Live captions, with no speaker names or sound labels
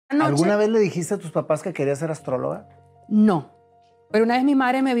¿Alguna vez le dijiste a tus papás que querías ser astróloga? No. Pero una vez mi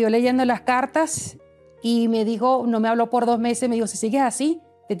madre me vio leyendo las cartas y me dijo, no me habló por 2 meses, me dijo, si sigues así,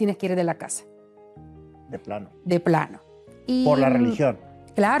 te tienes que ir de la casa. De plano. De plano. Y, por la religión.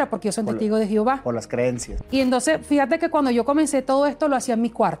 Claro, porque yo soy testigo de Jehová. Por las creencias. Y entonces, fíjate que cuando yo comencé todo esto, lo hacía en mi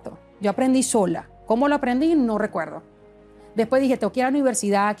cuarto. Yo aprendí sola. ¿Cómo lo aprendí? No recuerdo. Después dije, tengo que ir a la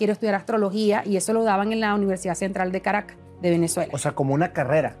universidad, quiero estudiar astrología, y eso lo daban en la Universidad Central de Caracas, de Venezuela. O sea, como una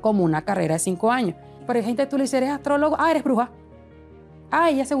carrera. Como una carrera de 5 años. Pero hay gente, tú le dices, ¿eres astrólogo? Ah, eres bruja. Ah,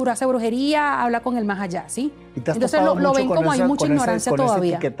 ella seguro hace brujería, habla con el más allá, ¿sí? ¿Y te has entonces lo ven como hay mucha ignorancia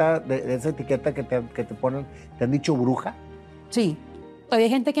todavía. Esa etiqueta que te ponen, ¿te han dicho bruja? Sí. Todavía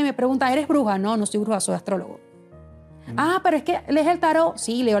hay gente que me pregunta, ¿eres bruja? No, no soy bruja, soy astrólogo. Ah, pero es que lees el tarot.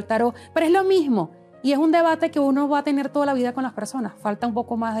 Sí, leo el tarot, pero es lo mismo. Y es un debate que uno va a tener toda la vida con las personas. Falta un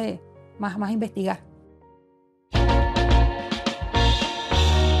poco más de más investigar.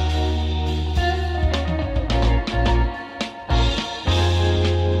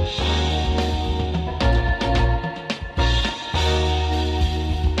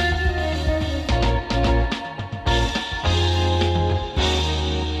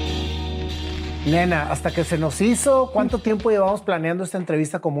 Nena, hasta que se nos hizo, ¿cuánto tiempo llevamos planeando esta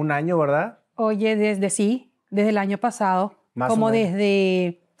entrevista? Como 1 año, ¿verdad? Oye, desde el año pasado, Más como o menos.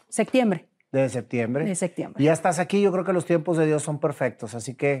 desde septiembre. Desde septiembre. De septiembre. Y ya estás aquí, yo creo que los tiempos de Dios son perfectos,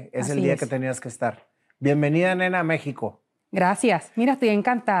 así que es Así el día es. que tenías que estar. Bienvenida, Nena, a México. Gracias. Mira, estoy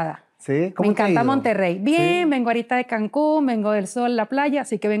encantada. ¿Sí? ¿Cómo Me te ha encanta ido? Monterrey. Bien, ¿Sí? vengo ahorita de Cancún, vengo del sol, la playa,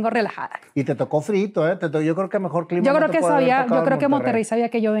 así que vengo relajada. Y te tocó frito, ¿eh? Yo creo que mejor clima Yo no creo te que puede haber sabía, tocado yo creo que en Monterrey sabía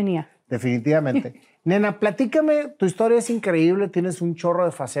que yo venía. Definitivamente. Nena, platícame, tu historia es increíble, tienes un chorro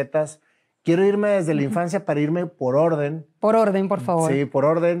de facetas. Quiero irme desde la infancia para irme por orden. Por orden, por favor. Sí, por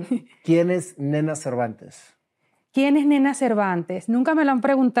orden. ¿Quién es Nena Cervantes? ¿Quién es Nena Cervantes? Nunca me lo han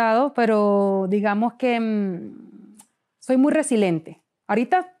preguntado, pero digamos que soy muy resiliente.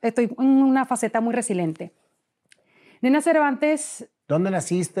 Ahorita estoy en una faceta muy resiliente. Nena Cervantes, ¿Dónde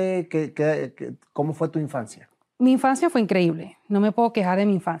naciste? ¿Cómo fue tu infancia? mi infancia fue increíble. No me puedo quejar de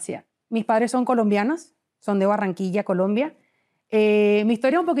mi infancia. Mis padres son colombianos, son de Barranquilla, Colombia. Mi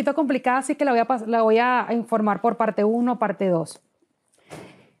historia es un poquito complicada, así que la voy a informar por parte 1, parte 2.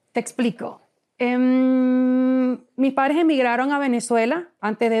 Te explico. Mis padres emigraron a Venezuela.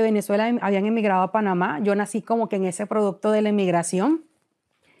 Antes de Venezuela habían emigrado a Panamá. Yo nací como que en ese producto de la emigración.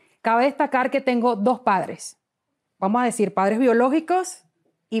 Cabe destacar que tengo 2 padres. Vamos a decir, padres biológicos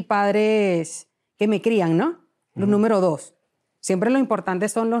y padres que me crían, ¿no? Los número 2. Siempre lo importante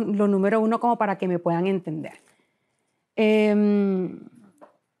son los número 1 como para que me puedan entender.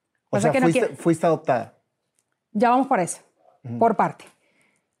 O sea, fuiste adoptada. Ya vamos para eso, por parte.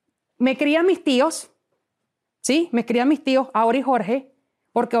 Me crían mis tíos, ¿sí? Me crían mis tíos, Aura y Jorge,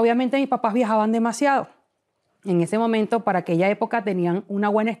 porque obviamente mis papás viajaban demasiado. En ese momento, para aquella época, tenían una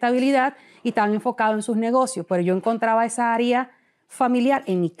buena estabilidad y estaban enfocados en sus negocios, pero yo encontraba esa área familiar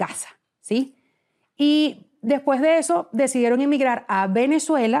en mi casa, ¿sí? Y después de eso, decidieron emigrar a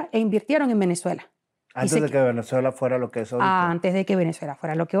Venezuela e invirtieron en Venezuela. Antes de que Venezuela fuera lo que es ahorita. Antes de que Venezuela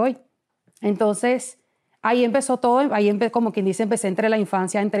fuera lo que hoy. Entonces, ahí empezó todo, como quien dice, empecé entre la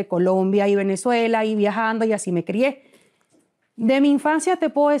infancia entre Colombia y Venezuela y viajando y así me crié. De mi infancia te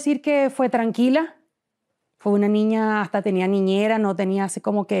puedo decir que fue tranquila. Fue una niña, hasta tenía niñera, no tenía así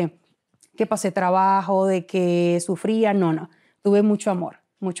como que pasé trabajo, de que sufría, no. Tuve mucho amor,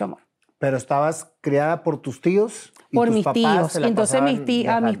 mucho amor. Pero estabas criada por tus tíos y por tus mis papás tíos. se la Y entonces pasaban a mis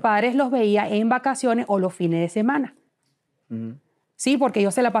viajando. padres los veía en vacaciones o los fines de semana. Sí, porque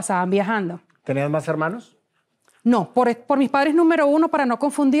ellos se la pasaban viajando. ¿Tenías más hermanos? No, por mis padres número 1, para no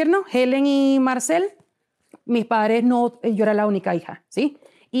confundirnos, Helen y Marcel, mis padres no, yo era la única hija, ¿sí?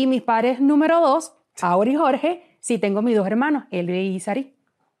 Y mis padres número 2, Aura y Jorge, sí tengo mis 2 hermanos, Elvi y Sari.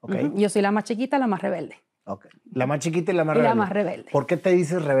 Okay. Yo soy la más chiquita, la más rebelde. Okay. La más chiquita y la más Y rebelde. la más rebelde. ¿Por qué te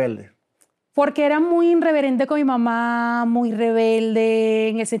dices rebelde? Porque era muy irreverente con mi mamá, muy rebelde,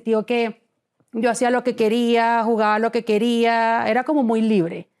 en el sentido que yo hacía lo que quería, jugaba lo que quería, era como muy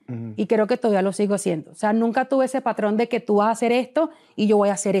libre. Y creo que todavía lo sigo haciendo. O sea, nunca tuve ese patrón de que tú vas a hacer esto y yo voy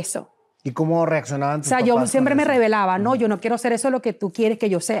a hacer eso. ¿Y cómo reaccionaban tus O sea, papás yo siempre con me eso? rebelaba, no, yo no quiero hacer eso lo que tú quieres que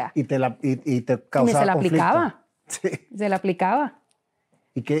yo sea. Y te Y causaba se la conflicto. aplicaba. Sí. Se la aplicaba.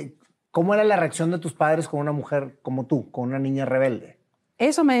 ¿Y cómo era la reacción de tus padres con una mujer como tú, con una niña rebelde?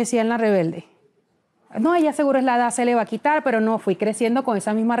 Eso me decían la rebelde. No, ella seguro es la edad, se le va a quitar, pero no, fui creciendo con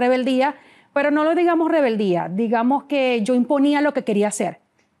esa misma rebeldía, pero no lo digamos rebeldía, digamos que yo imponía lo que quería hacer.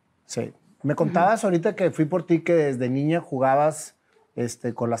 Sí. Me contabas ahorita que fui por ti que desde niña jugabas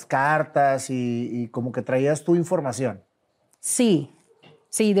con las cartas y como que traías tu información. Sí,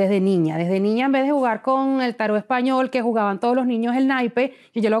 Sí, desde niña. Desde niña, en vez de jugar con el tarot español, que jugaban todos los niños el naipe,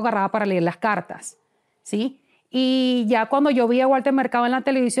 yo lo agarraba para leer las cartas, ¿sí? Y ya cuando yo vi a Walter Mercado en la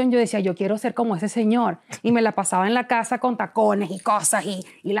televisión, yo decía, yo quiero ser como ese señor. Y me la pasaba en la casa con tacones y cosas y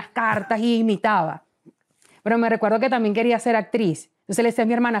las cartas y imitaba. Pero me recuerdo que también quería ser actriz. Entonces le decía a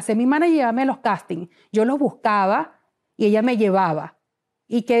mi hermana, sé mi hermana y llévame a los castings. Yo los buscaba y ella me llevaba.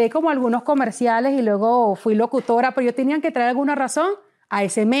 Y quedé como algunos comerciales y luego fui locutora, pero yo tenía que traer alguna razón a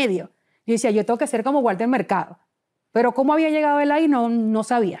ese medio. Yo decía, yo tengo que ser como Walter Mercado. Pero cómo había llegado él ahí no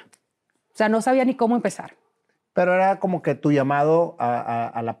sabía. O sea, no sabía ni cómo empezar. Pero era como que tu llamado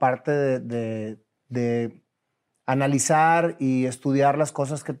a la parte de analizar y estudiar las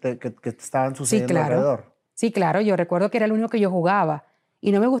cosas que te estaban sucediendo alrededor. Sí, claro. Yo recuerdo que era el único que yo jugaba.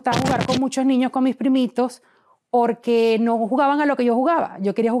 Y no me gustaba jugar con muchos niños, con mis primitos, porque no jugaban a lo que yo jugaba.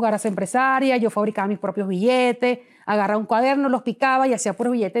 Yo quería jugar a ser empresaria, yo fabricaba mis propios billetes, agarraba un cuaderno, los picaba y hacía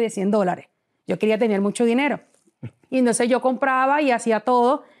puros billetes de $100. Yo quería tener mucho dinero. Y entonces yo compraba y hacía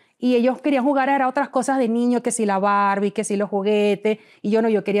todo. Y ellos querían jugar a otras cosas de niños, que si la Barbie, que si los juguetes. Y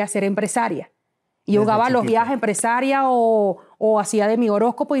yo quería ser empresaria. Y yo jugaba a los viajes empresaria o hacía de mi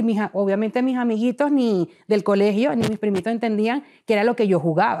horóscopo. Y obviamente mis amiguitos ni del colegio ni mis primitos entendían que era lo que yo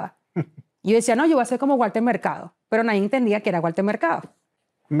jugaba. Y yo decía, no, yo voy a ser como Walter Mercado. Pero nadie entendía que era Walter Mercado.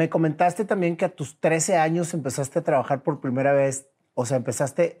 Me comentaste también que a tus 13 años empezaste a trabajar por primera vez. O sea,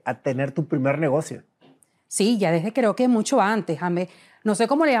 empezaste a tener tu primer negocio. Sí, ya desde creo que mucho antes. No sé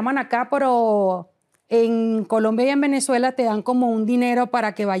cómo le llaman acá, pero en Colombia y en Venezuela te dan como un dinero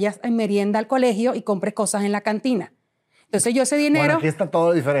para que vayas en merienda al colegio y compres cosas en la cantina. Entonces yo ese dinero... Bueno, aquí está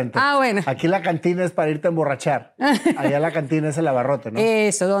todo diferente. Ah, bueno. Aquí la cantina es para irte a emborrachar. Allá la cantina es el abarrote, ¿no?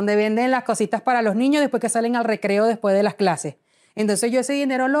 Eso, donde venden las cositas para los niños después que salen al recreo después de las clases. Entonces yo ese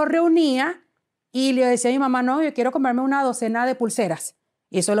dinero lo reunía y le decía a mi mamá, no, yo quiero comprarme una docena de pulseras.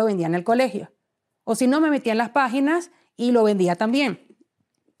 Y eso lo vendía en el colegio. O si no, me metía en las páginas y lo vendía también.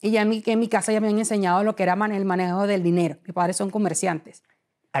 Y ya en mi casa ya me habían enseñado lo que era el manejo del dinero. Mis padres son comerciantes.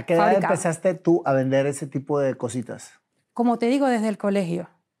 ¿A qué edad empezaste tú a vender ese tipo de cositas? Como te digo, desde el colegio.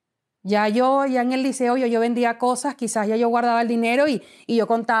 Ya en el liceo yo vendía cosas, quizás ya yo guardaba el dinero y yo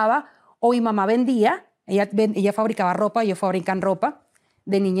contaba. O mi mamá vendía, ella fabricaba ropa, ellos fabrican ropa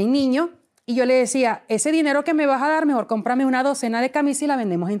de niña y niño. Y yo le decía, ese dinero que me vas a dar, mejor cómprame una docena de camisas y la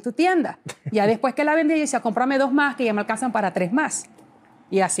vendemos en tu tienda. Ya después que la vendía, yo decía, cómprame 2 más, que ya me alcanzan para 3 más.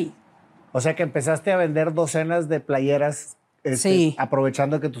 Y así. O sea que empezaste a vender docenas de playeras, sí,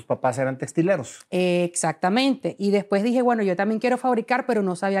 aprovechando que tus papás eran textileros. Exactamente. Y después dije, bueno, yo también quiero fabricar, pero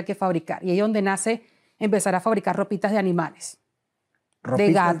no sabía qué fabricar. Y ahí es donde nace empezar a fabricar ropitas de animales. ¿Ropitas?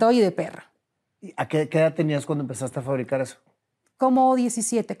 De gato y de perro. ¿A qué edad tenías cuando empezaste a fabricar eso? Como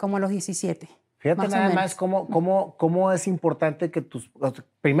 17, como a los 17. Fíjate nada más cómo es importante que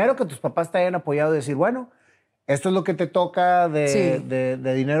primero que tus papás te hayan apoyado y decir, bueno, esto es lo que te toca de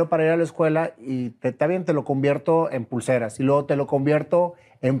dinero para ir a la escuela y está bien, te lo convierto en pulseras y luego te lo convierto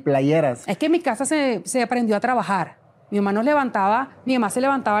en playeras. Es que en mi casa se aprendió a trabajar. Mi mamá se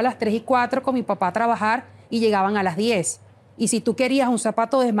levantaba a las 3 y 4 con mi papá a trabajar y llegaban a las 10. Y si tú querías un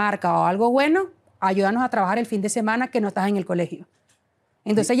zapato de marca o algo bueno, ayúdanos a trabajar el fin de semana que no estás en el colegio.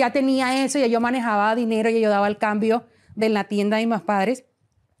 Entonces ya tenía eso, ya yo manejaba dinero, ya yo daba el cambio de la tienda de mis padres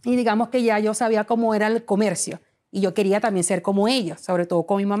y digamos que ya yo sabía cómo era el comercio y yo quería también ser como ellos, sobre todo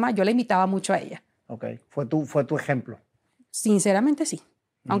con mi mamá, yo la imitaba mucho a ella. Ok, fue tu ejemplo. Sinceramente sí,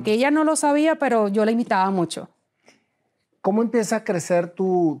 aunque ella no lo sabía, pero yo la imitaba mucho. ¿Cómo empieza a crecer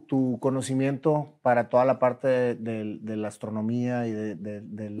tu conocimiento para toda la parte de la astronomía y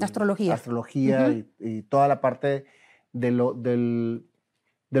de la astrología, y toda la parte de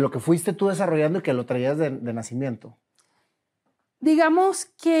lo que fuiste tú desarrollando y que lo traías de nacimiento? Digamos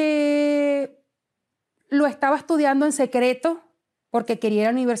que lo estaba estudiando en secreto porque quería ir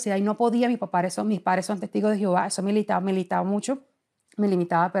a la universidad y no podía. Mis padres son testigos de Jehová, eso me limitaba mucho,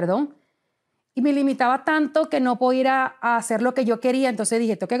 y me limitaba tanto que no podía ir a hacer lo que yo quería. Entonces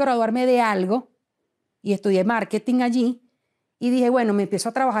dije, tengo que graduarme de algo y estudié marketing allí. Y dije, bueno, me empiezo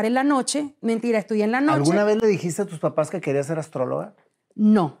a trabajar en la noche. Mentira, estudié en la noche. ¿Alguna vez le dijiste a tus papás que querías ser astróloga?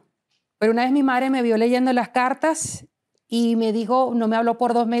 No, pero una vez mi madre me vio leyendo las cartas y me dijo, no me habló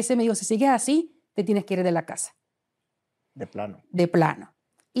por 2 meses, me dijo, si sigues así, te tienes que ir de la casa. De plano. De plano.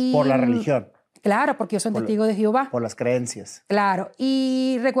 Y, por la religión. Claro, porque yo soy testigo de Jehová. Por las creencias. Claro,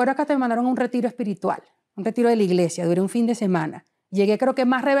 y recuerdo que hasta me mandaron a un retiro espiritual, un retiro de la iglesia, duré un fin de semana. Llegué creo que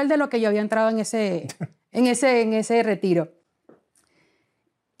más rebelde de lo que yo había entrado en ese retiro.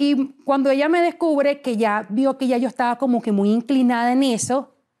 Y cuando ella me descubre que ya vio que ya yo estaba como que muy inclinada en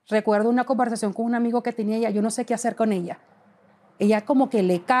eso, recuerdo una conversación con un amigo que tenía ella, yo no sé qué hacer con ella. ella como que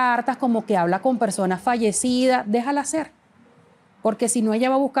lee cartas, como que habla con personas fallecidas, déjala hacer. Porque si no, ella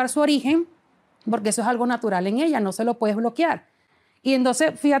va a buscar su origen, porque eso es algo natural en ella, no se lo puedes bloquear. Y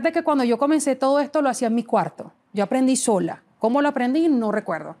entonces, fíjate que cuando yo comencé todo esto, lo hacía en mi cuarto. Yo aprendí sola. ¿Cómo lo aprendí? No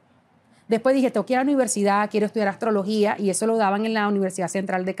recuerdo. Después dije, tengo que ir a la universidad, quiero estudiar astrología, y eso lo daban en la Universidad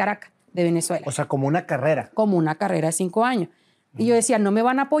Central de Caracas, de Venezuela. O sea, como una carrera. Como una carrera de 5 años. Y yo decía, no me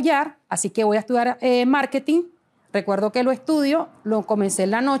van a apoyar, así que voy a estudiar marketing. Recuerdo que lo estudio, lo comencé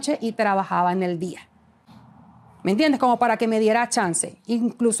en la noche y trabajaba en el día. ¿Me entiendes? Como para que me diera chance.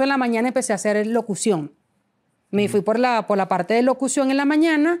 Incluso en la mañana empecé a hacer locución. Me fui por la parte de locución en la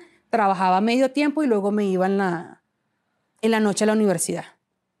mañana, trabajaba medio tiempo y luego me iba en la noche a la universidad.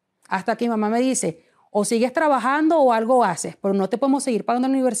 Hasta que mi mamá me dice, o sigues trabajando o algo haces, pero no te podemos seguir pagando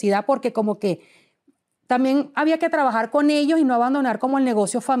la universidad porque como que también había que trabajar con ellos y no abandonar como el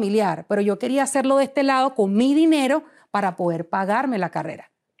negocio familiar. Pero yo quería hacerlo de este lado con mi dinero para poder pagarme la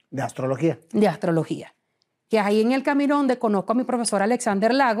carrera. ¿De astrología? De astrología. Que ahí en el camino donde conozco a mi profesor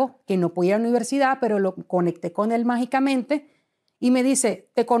Alexander Lago, que no pude ir a la universidad, pero lo conecté con él mágicamente, y me dice,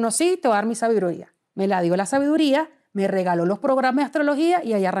 te conocí, te voy a dar mi sabiduría. Me la dio la sabiduría, me regaló los programas de astrología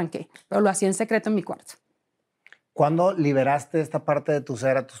y ahí arranqué. Pero lo hacía en secreto en mi cuarto. ¿Cuándo liberaste esta parte de tu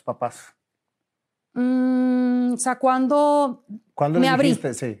ser a tus papás? O sea, ¿cuándo me abrí?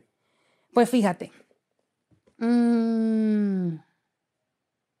 Dijiste? Sí. Pues fíjate.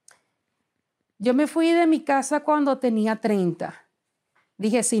 Yo me fui de mi casa cuando tenía 30.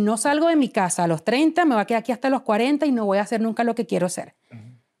 Dije, si no salgo de mi casa a los 30, me voy a quedar aquí hasta los 40 y no voy a hacer nunca lo que quiero hacer.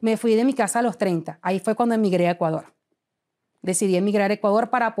 Me fui de mi casa a los 30. Ahí fue cuando emigré a Ecuador. Decidí emigrar a Ecuador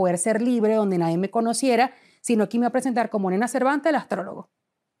para poder ser libre, donde nadie me conociera, sino que me iba a presentar como Nena Cervantes, el astrólogo.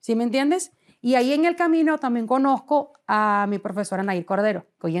 ¿Sí me entiendes? Y ahí en el camino también conozco a mi profesora Nayo Escobar,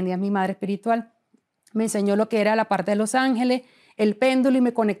 que hoy en día es mi madre espiritual. Me enseñó lo que era la parte de los ángeles, el péndulo, y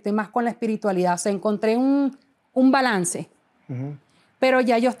me conecté más con la espiritualidad. O sea, encontré un balance. Pero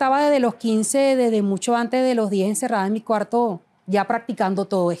ya yo estaba desde los 15, desde mucho antes de los 10, encerrada en mi cuarto, ya practicando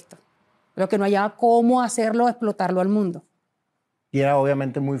todo esto. Pero que no hallaba cómo hacerlo, explotarlo al mundo. Y era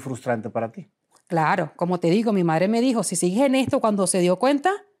obviamente muy frustrante para ti. Claro, como te digo, mi madre me dijo, si sigues en esto, cuando se dio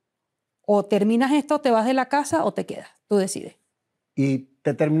cuenta, o terminas esto, te vas de la casa o te quedas. Tú decides. Y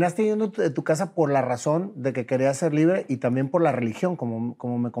te terminaste yendo de tu casa por la razón de que querías ser libre y también por la religión,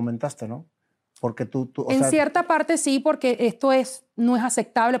 como me comentaste, ¿no? Porque tú en cierta parte sí, porque esto no es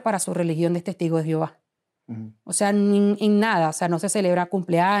aceptable para su religión de testigos de Jehová. O sea, en nada. O sea, no se celebra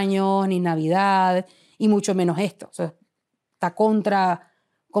cumpleaños, ni Navidad, y mucho menos esto. O sea, está contra,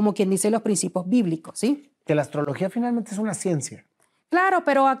 como quien dice, los principios bíblicos, ¿sí? Que la astrología finalmente es una ciencia. Claro,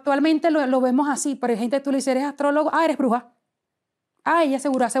 pero actualmente lo vemos así. Por ejemplo, tú le dices, ¿eres astrólogo? Ah, eres bruja. Ah, ella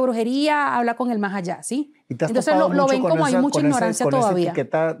seguro hace brujería, habla con el más allá, ¿sí? ¿Y te has Entonces lo ven como hay mucha ignorancia todavía.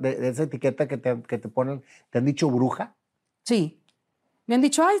 Esa etiqueta que te ponen, ¿te han dicho bruja? Sí. Me han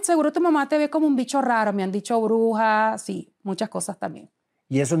dicho, ay, seguro tu mamá te ve como un bicho raro. Me han dicho bruja, sí, muchas cosas también.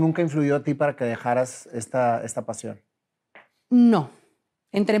 ¿Y eso nunca influyó a ti para que dejaras esta pasión? No.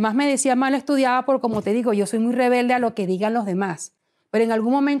 Entre más me decía, más lo estudiaba, porque como te digo, yo soy muy rebelde a lo que digan los demás. Pero en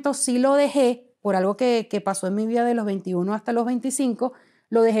algún momento sí lo dejé por algo que pasó en mi vida de los 21 hasta los 25.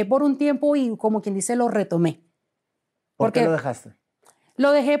 Lo dejé por un tiempo y, como quien dice, lo retomé. ¿Por qué lo dejaste?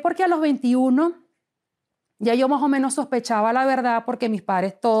 Lo dejé porque a los 21 ya yo más o menos sospechaba la verdad, porque mis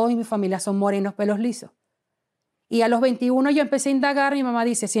padres todos y mi familia son morenos, pelos lisos. Y a los 21 yo empecé a indagar. Mi mamá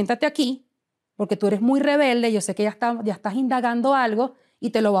dice, siéntate aquí, porque tú eres muy rebelde, yo sé que ya estás indagando algo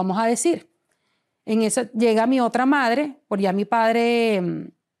y te lo vamos a decir. En eso llega mi otra madre, porque ya mi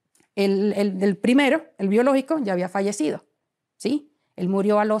padre, el primero, el biológico, ya había fallecido, ¿sí? Él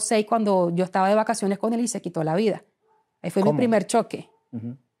murió a los 6 cuando yo estaba de vacaciones con él y se quitó la vida. Ahí fue mi primer choque.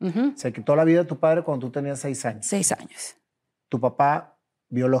 Se quitó la vida de tu padre cuando tú tenías 6 años. 6 años. ¿Tu papá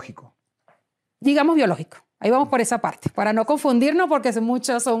biológico? Digamos biológico. Ahí vamos por esa parte, para no confundirnos, porque son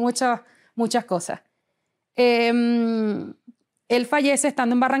muchas cosas. Él fallece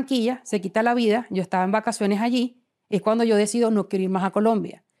estando en Barranquilla, se quita la vida. Yo estaba en vacaciones allí. Es cuando yo decido no quiero ir más a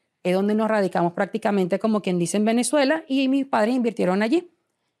Colombia. Es donde nos radicamos prácticamente, como quien dice, en Venezuela, y mis padres invirtieron allí.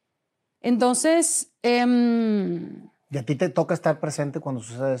 Entonces... ¿Y a ti te toca estar presente cuando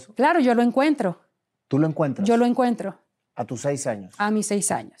sucede eso? Claro, yo lo encuentro. ¿Tú lo encuentras? Yo lo encuentro. ¿A tus 6 años? A mis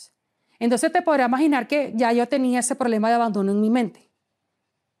 6 años. Entonces te podrás imaginar que ya yo tenía ese problema de abandono en mi mente.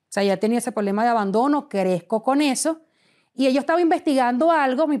 O sea, ya tenía ese problema de abandono, crezco con eso. Y yo estaba investigando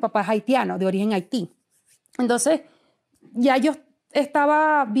algo. Mi papá es haitiano, de origen haití. Entonces, ya yo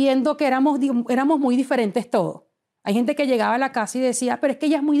estaba viendo que éramos muy diferentes todos. Hay gente que llegaba a la casa y decía, pero es que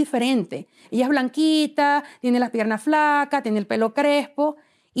ella es muy diferente. Ella es blanquita, tiene las piernas flacas, tiene el pelo crespo,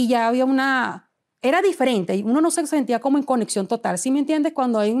 y ya había una... Era diferente, y uno no se sentía como en conexión total. ¿Sí me entiendes?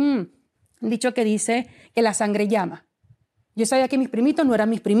 Cuando hay un dicho que dice que la sangre llama. Yo sabía que mis primitos no eran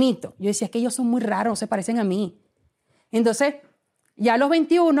mis primitos. Yo decía, es que ellos son muy raros, no se parecen a mí. Entonces, ya a los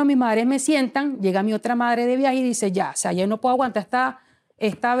 21, mis madres me sientan, llega mi otra madre de viaje y dice, ya, o sea, yo no puedo aguantar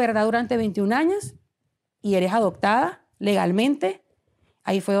esta verdad durante 21 años y eres adoptada legalmente.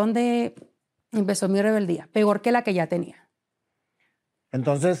 Ahí fue donde empezó mi rebeldía, peor que la que ya tenía.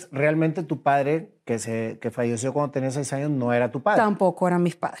 Entonces, realmente tu padre, que falleció cuando tenía 6 años, no era tu padre. Tampoco eran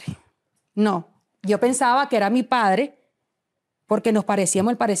mis padres. No, yo pensaba que era mi padre porque nos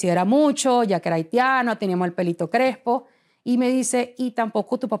parecíamos, el parecido era mucho, ya que era haitiano, teníamos el pelito crespo. Y me dice, y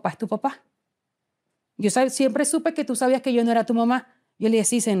tampoco tu papá es tu papá. Yo siempre supe que tú sabías que yo no era tu mamá. Yo le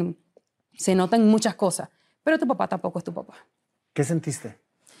dije, sí, se notan muchas cosas, pero tu papá tampoco es tu papá. ¿Qué sentiste?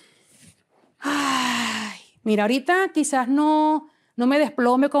 Ay, mira, ahorita quizás no me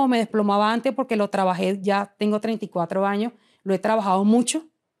desplome como me desplomaba antes porque lo trabajé, ya tengo 34 años, lo he trabajado mucho,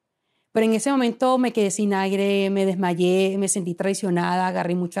 pero en ese momento me quedé sin aire, me desmayé, me sentí traicionada,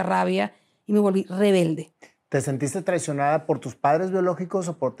 agarré mucha rabia y me volví rebelde. ¿Te sentiste traicionada por tus padres biológicos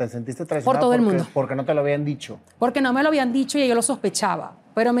o te sentiste traicionada por todo el mundo? Porque no te lo habían dicho. Porque no me lo habían dicho y yo lo sospechaba,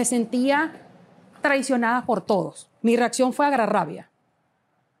 pero me sentía traicionada por todos. Mi reacción fue agarrar rabia.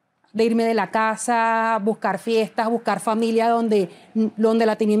 De irme de la casa, buscar fiestas, buscar familia donde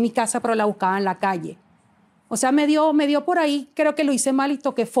la tenía en mi casa, pero la buscaba en la calle. O sea, me dio por ahí, creo que lo hice mal y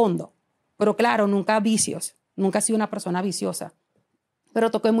toqué fondo. Pero claro, nunca vicios. Nunca he sido una persona viciosa.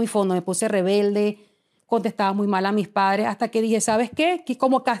 Pero toqué muy fondo, me puse rebelde, contestaba muy mal a mis padres, hasta que dije, ¿sabes qué? Que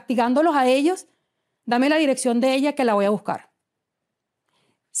como castigándolos a ellos, dame la dirección de ella que la voy a buscar.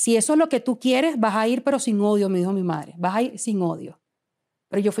 Si eso es lo que tú quieres, vas a ir, pero sin odio, me dijo mi madre. Vas a ir sin odio.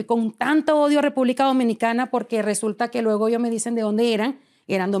 Pero yo fui con tanto odio a República Dominicana porque resulta que luego ellos me dicen de dónde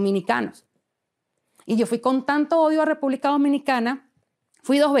eran dominicanos. Y yo fui con tanto odio a República Dominicana,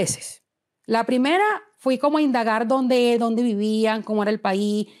 fui 2 veces. La primera fui como a indagar dónde vivían, cómo era el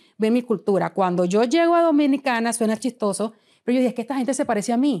país, ver mi cultura. Cuando yo llego a Dominicana, suena chistoso, pero yo dije, es que esta gente se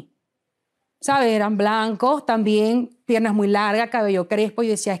parece a mí. ¿Sabes? Eran blancos, también piernas muy largas, cabello crespo. Y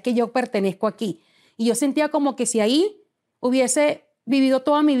yo decía, es que yo pertenezco aquí. Y yo sentía como que si ahí hubiese vivido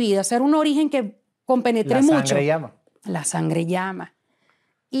toda mi vida, ser un origen que compenetré mucho. La sangre llama. La sangre llama.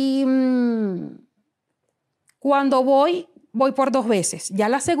 Y cuando voy por 2 veces. Ya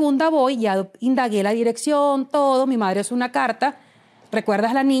la segunda ya indagué la dirección, todo. Mi madre hizo una carta.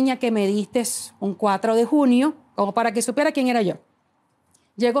 ¿Recuerdas la niña que me diste un 4 de junio? Como para que supiera quién era yo.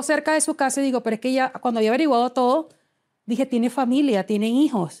 Llego cerca de su casa y digo, pero es que ya cuando había averiguado todo, dije, tiene familia, tiene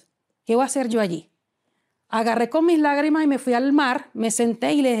hijos. ¿Qué voy a hacer yo allí? Agarré con mis lágrimas y me fui al mar, me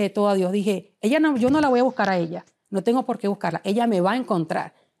senté y le dejé todo a Dios. Dije, yo no la voy a buscar a ella, no tengo por qué buscarla, ella me va a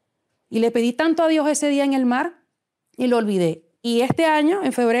encontrar. Y le pedí tanto a Dios ese día en el mar y lo olvidé. Y este año,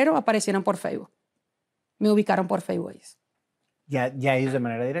 en febrero, aparecieron por Facebook. Me ubicaron por Facebook. Ya ellos de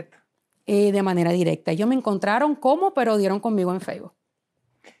manera directa. De manera directa. Ellos me encontraron pero dieron conmigo en Facebook.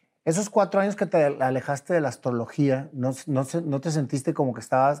 Esos 4 años que te alejaste de la astrología, ¿no te sentiste como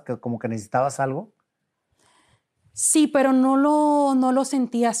que necesitabas algo? Sí, pero no lo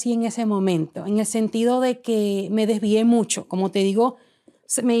sentí así en ese momento, en el sentido de que me desvié mucho. Como te digo,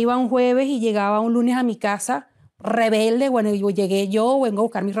 me iba un jueves y llegaba un lunes a mi casa rebelde. Bueno, llegué yo, vengo a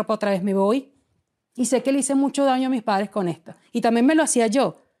buscar mi ropa otra vez, me voy. Y sé que le hice mucho daño a mis padres con esto. Y también me lo hacía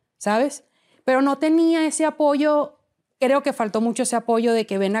yo, ¿sabes? Pero no tenía ese apoyo, creo que faltó mucho ese apoyo de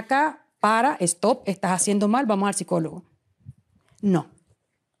que ven acá, stop, estás haciendo mal, vamos al psicólogo. No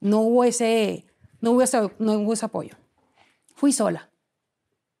hubo ese apoyo. Fui sola.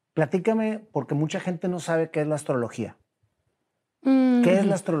 Platícame, porque mucha gente no sabe qué es la astrología. ¿Qué es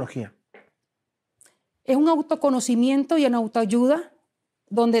la astrología? Es un autoconocimiento y una autoayuda,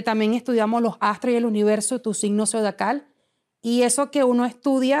 donde también estudiamos los astros y el universo, tu signo zodiacal. Y eso que uno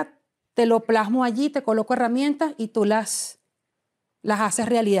estudia, te lo plasmo allí, te coloco herramientas y tú las haces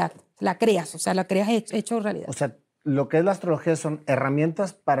realidad. La creas, o sea, la creas hecho realidad. O sea, lo que es la astrología son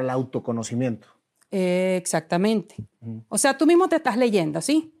herramientas para el autoconocimiento. Exactamente. O sea, tú mismo te estás leyendo,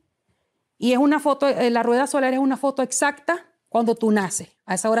 ¿sí? Y es una foto, la rueda solar es una foto exacta cuando tú naces.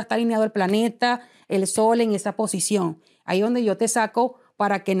 A esa hora está alineado el planeta, el sol en esa posición. Ahí es donde yo te saco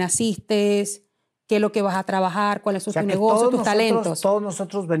para qué naciste, qué es lo que vas a trabajar, cuáles son tus negocios, tus talentos. Todos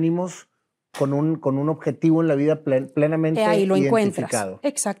nosotros venimos con un objetivo en la vida plenamente ahí lo identificado.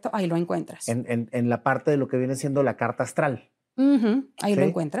 Exacto, ahí lo encuentras. En la parte de lo que viene siendo la carta astral. Ahí ¿Sí? lo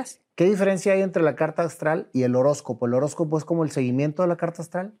encuentras. ¿Qué diferencia hay entre la carta astral y el horóscopo? ¿El horóscopo es como el seguimiento de la carta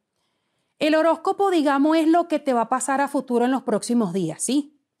astral? El horóscopo, digamos, es lo que te va a pasar a futuro en los próximos días,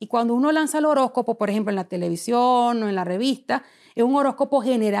 ¿sí? Y cuando uno lanza el horóscopo, por ejemplo, en la televisión o en la revista, es un horóscopo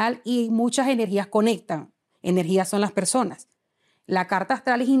general y muchas energías conectan. Energías son las personas. La carta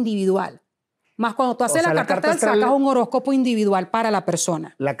astral es individual. Más cuando tú O haces sea, la carta astral, sacas un horóscopo individual para la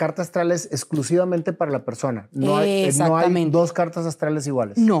persona. la carta astral es exclusivamente para la persona. No hay Exactamente. dos cartas astrales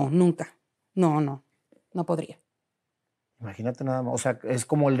iguales. No, nunca. No podría. Imagínate nada más. O sea, es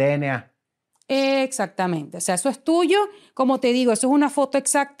como el DNA. Exactamente. O sea, eso es tuyo. Como te digo, eso es una foto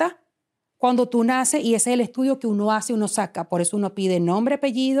exacta cuando tú naces y ese es el estudio que uno hace, uno saca. Por eso uno pide nombre,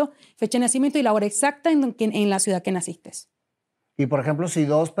 apellido, fecha de nacimiento y la hora exacta en la ciudad que naciste. Y, por ejemplo, si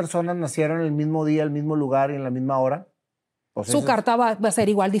dos personas nacieron el mismo día, el mismo lugar y en la misma hora, pues Su carta va a ser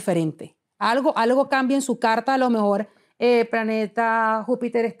igual diferente. Algo cambia en su carta. A lo mejor planeta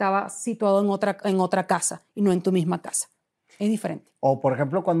Júpiter estaba situado en otra casa y no en tu misma casa. Es diferente. O, por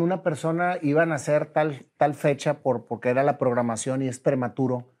ejemplo, cuando una persona iba a nacer tal fecha porque era la programación y es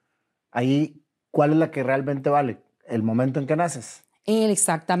prematuro, ahí, ¿cuál es la que realmente vale? El momento en que naces.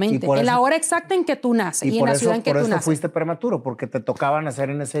 Exactamente. En la hora exacta en que tú naces y en la ciudad en que tú naces. Por eso fuiste prematuro, porque te tocaba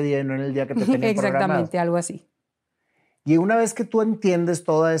nacer en ese día y no en el día que te tenían programado. Exactamente, algo así. Y una vez que tú entiendes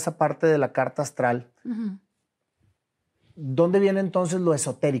toda esa parte de la carta astral, ¿dónde viene entonces lo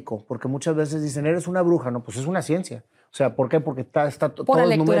esotérico? Porque muchas veces dicen, eres una bruja. No, pues es una ciencia. O sea, ¿por qué? Porque está todo por la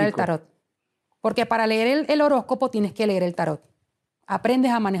lectura numérico. del tarot. Porque para leer el horóscopo tienes que leer el tarot.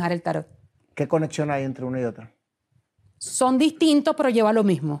 Aprendes a manejar el tarot. ¿Qué conexión hay entre una y otra? Son distintos, pero lleva lo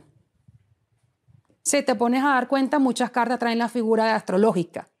mismo. Si te pones a dar cuenta, muchas cartas traen la figura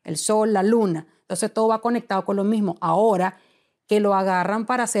astrológica, el sol, la luna. Entonces todo va conectado con lo mismo. Ahora que lo agarran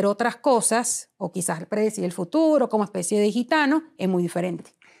para hacer otras cosas, o quizás predecir el futuro como especie de gitano, es muy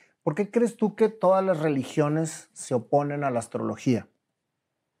diferente. ¿Por qué crees tú que todas las religiones se oponen a la astrología?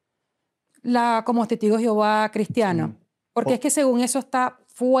 Como testigo de Jehová cristiano. Porque es que según eso está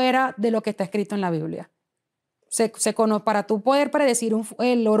fuera de lo que está escrito en la Biblia. Para tú poder predecir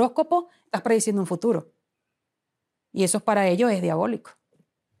el horóscopo, estás prediciendo un futuro. Y eso para ellos es diabólico.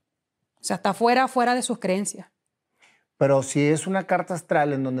 O sea, está fuera de sus creencias. Pero si es una carta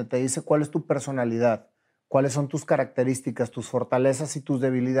astral en donde te dice cuál es tu personalidad, cuáles son tus características, tus fortalezas y tus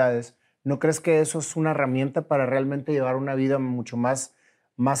debilidades, ¿no crees que eso es una herramienta para realmente llevar una vida mucho más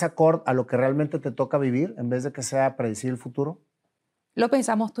acorde a lo que realmente te toca vivir en vez de que sea predecir el futuro? Lo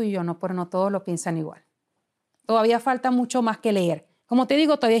pensamos tú y yo, pero no todos lo piensan igual. Todavía falta mucho más que leer. Como te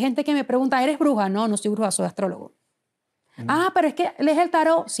digo, todavía hay gente que me pregunta, ¿eres bruja? No, no soy bruja, soy astrólogo. Pero es que lees el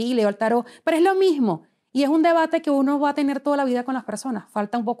tarot. Sí, leo el tarot, pero es lo mismo. Y es un debate que uno va a tener toda la vida con las personas.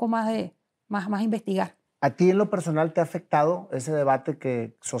 Falta un poco más de investigar. ¿A ti en lo personal te ha afectado ese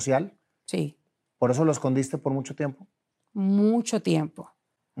debate social? Sí. ¿Por eso lo escondiste por mucho tiempo? Mucho tiempo.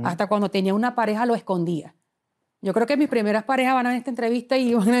 Hasta cuando tenía una pareja lo escondía. Yo creo que mis primeras parejas van a ver esta entrevista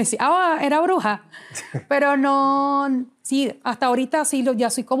y van a decir, era bruja. Pero no, sí, hasta ahorita sí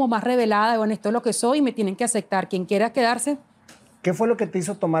ya soy como más revelada, bueno, esto es lo que soy y me tienen que aceptar. Quien quiera quedarse. ¿Qué fue lo que te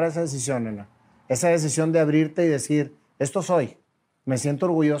hizo tomar esa decisión, Nena? Esa decisión de abrirte y decir, esto soy, me siento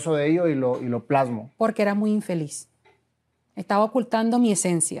orgulloso de ello y lo plasmo. Porque era muy infeliz. Estaba ocultando mi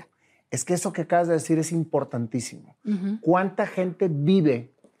esencia. Es que eso que acabas de decir es importantísimo. ¿Cuánta gente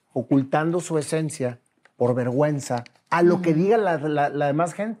vive ocultando su esencia por vergüenza a lo que diga la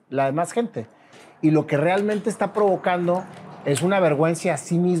demás gente? Y lo que realmente está provocando es una vergüenza a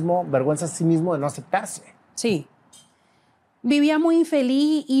sí mismo de no aceptarse. Sí. Vivía muy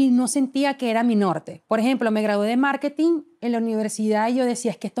infeliz y no sentía que era mi norte. Por ejemplo, me gradué de marketing en la universidad y yo decía,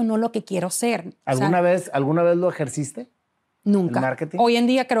 es que esto no es lo que quiero ser. ¿Alguna vez lo ejerciste? Nunca. ¿El marketing? Hoy en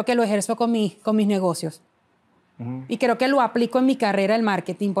día creo que lo ejerzo con mis negocios. Y creo que lo aplico en mi carrera el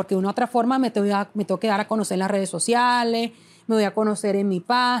marketing, porque de una u otra forma me tengo que dar a conocer en las redes sociales, me voy a conocer en mi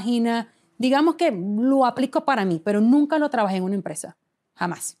página. Digamos que lo aplico para mí, pero nunca lo trabajé en una empresa.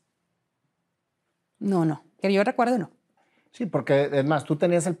 Jamás. No. Que yo recuerdo, no. Sí, porque es más, tú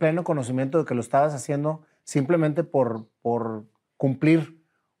tenías el pleno conocimiento de que lo estabas haciendo simplemente por cumplir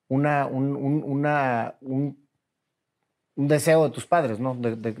un deseo de tus padres, ¿no?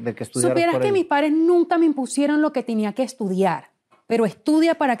 De que estudiaras. Supieras por que ello. mis padres nunca me impusieron lo que tenía que estudiar, pero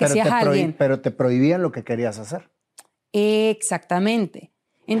estudia para que seas alguien. Pero te prohibían lo que querías hacer. Exactamente.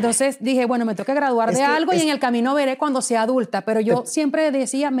 Entonces dije, bueno, me tengo que graduar de algo y en el camino veré cuando sea adulta, pero yo siempre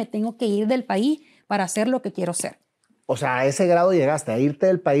decía, me tengo que ir del país para hacer lo que quiero ser. O sea, a ese grado llegaste, a irte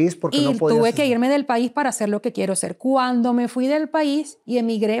del país porque no podías. Tuve que irme del país para hacer lo que quiero ser. Cuando me fui del país y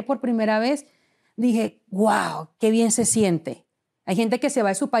emigré por primera vez, dije, wow, qué bien se siente. Hay gente que se va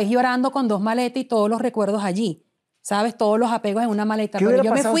de su país llorando con 2 maletas y todos los recuerdos allí. ¿Sabes? Todos los apegos en una maleta. ¿Qué Pero hubiera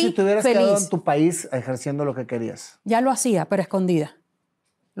yo me pasado fui si te hubieras feliz. quedado en tu país ejerciendo lo que querías? Ya lo hacía, pero escondida.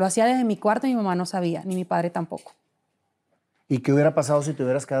 Lo hacía desde mi cuarto y mi mamá no sabía, ni mi padre tampoco. ¿Y qué hubiera pasado si te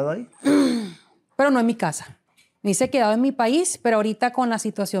hubieras quedado ahí? Pero no en mi casa. Me hubiese quedado en mi país, pero ahorita con la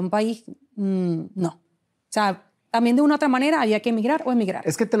situación país, no. O sea, también de una u otra manera había que emigrar o emigrar.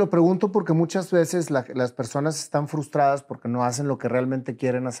 Es que te lo pregunto porque muchas veces las personas están frustradas porque no hacen lo que realmente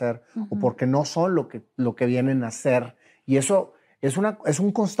quieren hacer o porque no son lo que vienen a hacer. Y eso es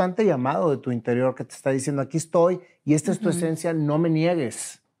un constante llamado de tu interior que te está diciendo, aquí estoy y esta es tu esencia, no me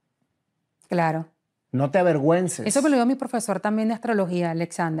niegues. Claro. No te avergüences. Eso me lo dio mi profesor también de astrología,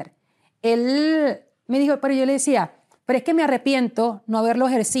 Alexander. Él me dijo, pero yo le decía, pero es que me arrepiento no haberlo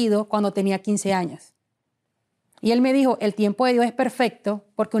ejercido cuando tenía 15 años. Y él me dijo, el tiempo de Dios es perfecto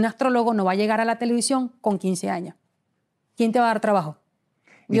porque un astrólogo no va a llegar a la televisión con 15 años. ¿Quién te va a dar trabajo?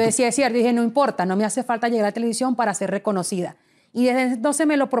 Yo decía, es cierto, dije, no importa, no me hace falta llegar a la televisión para ser reconocida. Y desde entonces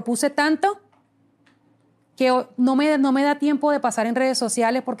me lo propuse tanto que no me da tiempo de pasar en redes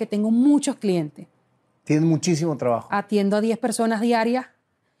sociales porque tengo muchos clientes. Tienes muchísimo trabajo. Atiendo a 10 personas diarias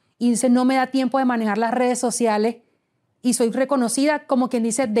y dice, no me da tiempo de manejar las redes sociales y soy reconocida, como quien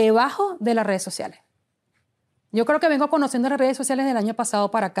dice, debajo de las redes sociales. Yo creo que vengo conociendo las redes sociales del año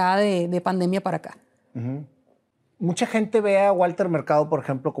pasado para acá, de pandemia para acá. Mucha gente ve a Walter Mercado, por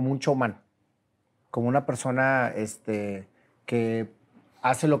ejemplo, como un showman, como una persona que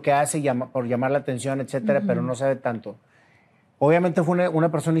hace lo que hace por llamar la atención, etcétera, pero no sabe tanto. Obviamente fue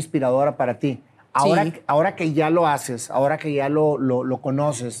una persona inspiradora para ti. Ahora que ya lo haces, ahora que ya lo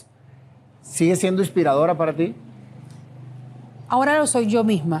conoces, ¿sigue siendo inspiradora para ti? Ahora lo soy yo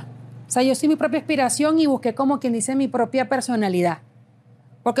misma. O sea, yo soy mi propia inspiración y busqué, como quien dice, mi propia personalidad.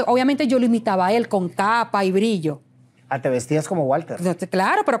 Porque obviamente yo lo imitaba a él con capa y brillo. Ah, te vestías como Walter.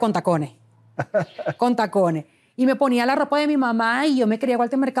 Claro, pero con tacones. Con tacones. Y me ponía la ropa de mi mamá y yo me quería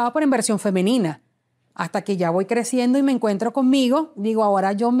Walter Mercado, pero en versión femenina. Hasta que ya voy creciendo y me encuentro conmigo. Digo,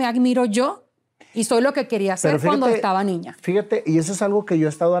 ahora yo me admiro yo y soy lo que quería ser cuando estaba niña. Fíjate, y eso es algo que yo he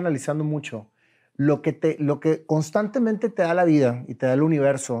estado analizando mucho. Lo que constantemente te da la vida y te da el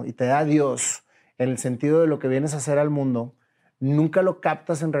universo y te da Dios en el sentido de lo que vienes a hacer al mundo, nunca lo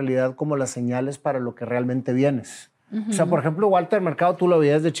captas en realidad como las señales para lo que realmente vienes. O sea, por ejemplo, Walter Mercado tú lo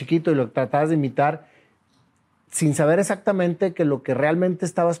veías de chiquito y lo tratabas de imitar sin saber exactamente que lo que realmente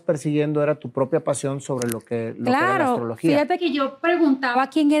estabas persiguiendo era tu propia pasión sobre lo que era la astrología. Fíjate que yo preguntaba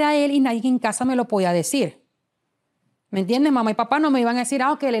quién era él y nadie en casa me lo podía decir. ¿Me entiendes? Mamá y papá no me iban a decir,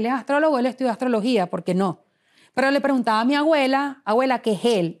 ok, él es astrólogo, él estudia astrología, porque no. Pero le preguntaba a mi abuela, ¿qué es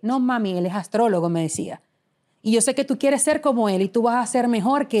él? No, mami, él es astrólogo, me decía. Y yo sé que tú quieres ser como él y tú vas a ser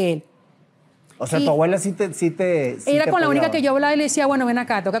mejor que él. O sea, tu abuela sí te era con la única que yo hablaba y le decía, bueno, ven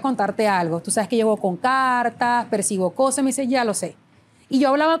acá, tengo que contarte algo. Tú sabes que yo con cartas, percibo cosas, me dice, ya lo sé. Y yo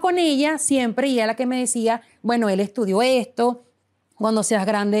hablaba con ella siempre y ella la que me decía, bueno, él estudió esto, cuando seas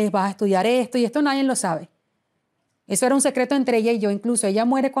grande vas a estudiar esto y esto nadie lo sabe. Eso era un secreto entre ella y yo. Incluso ella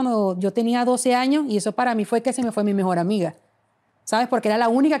muere cuando yo tenía 12 años y eso para mí fue que se me fue mi mejor amiga. ¿Sabes? Porque era la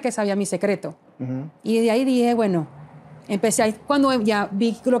única que sabía mi secreto. Y de ahí dije, bueno, cuando ya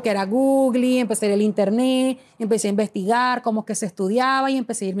vi lo que era Google, empecé el internet, empecé a investigar cómo que se estudiaba y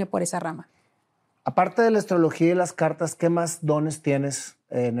empecé a irme por esa rama. Aparte de la astrología y las cartas, ¿qué más dones tienes,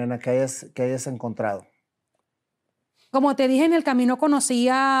 Nena, que hayas encontrado? Como te dije, en el camino conocí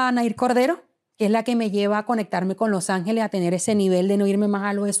a Nair Cordero, que es la que me lleva a conectarme con los ángeles, a tener ese nivel de no irme más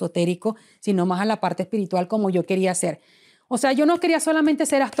a lo esotérico, sino más a la parte espiritual como yo quería ser. O sea, yo no quería solamente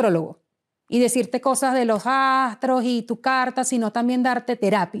ser astrólogo y decirte cosas de los astros y tu carta, sino también darte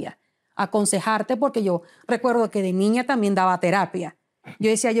terapia, aconsejarte, porque yo recuerdo que de niña también daba terapia. Yo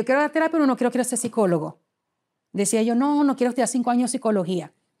decía, yo quiero dar terapia, pero no quiero ser psicólogo. Decía yo, no quiero estudiar 5 años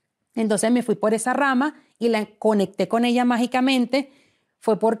psicología. Entonces me fui por esa rama y la conecté con ella mágicamente.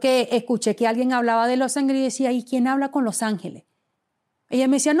 Fue porque escuché que alguien hablaba de los ángeles y decía, ¿y quién habla con los ángeles? Ella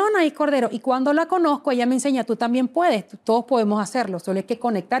me decía, no, Nayo Cordero. Y cuando la conozco, ella me enseña, tú también puedes, todos podemos hacerlo, solo hay que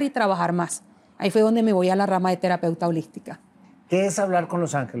conectar y trabajar más. Ahí fue donde me voy a la rama de terapeuta holística. ¿Qué es hablar con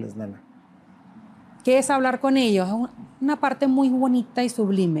los ángeles, Nena? ¿Qué es hablar con ellos? Es una parte muy bonita y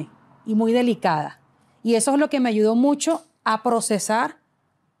sublime y muy delicada. Y eso es lo que me ayudó mucho a procesar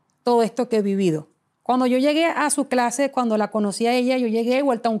todo esto que he vivido. Cuando yo llegué a su clase, cuando la conocí a ella, yo llegué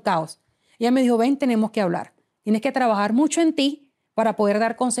vuelta a un caos. Ella me dijo, ven, tenemos que hablar. Tienes que trabajar mucho en ti para poder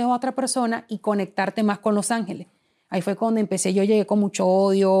dar consejos a otra persona y conectarte más con los ángeles. Ahí fue cuando empecé. Yo llegué con mucho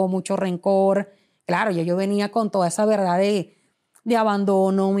odio, mucho rencor. Claro, yo venía con toda esa verdad de de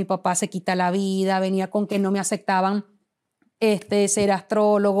abandono, mi papá se quita la vida, venía con que no me aceptaban ser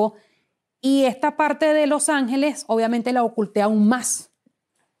astrólogo. Y esta parte de Los Ángeles, obviamente la oculté aún más.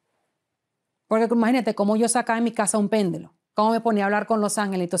 Porque imagínate cómo yo sacaba en mi casa un péndulo, cómo me ponía a hablar con Los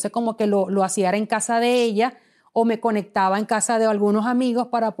Ángeles. Entonces como que lo hacía era en casa de ella o me conectaba en casa de algunos amigos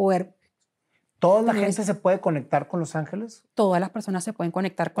para poder... ¿Toda la gente se puede conectar con Los Ángeles? Todas las personas se pueden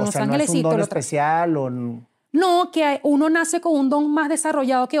conectar con Los ¿no Ángeles. es un don especial o...? No, que uno nace con un don más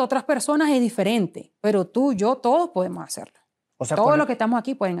desarrollado que otras personas es diferente. Pero tú, yo, todos podemos hacerlo. O sea, todos los que estamos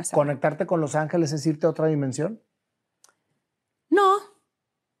aquí pueden hacerlo. ¿Conectarte con Los Ángeles es irte a otra dimensión? No.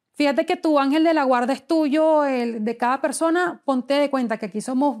 Fíjate que tu ángel de la guarda es tuyo, el de cada persona. Ponte de cuenta que aquí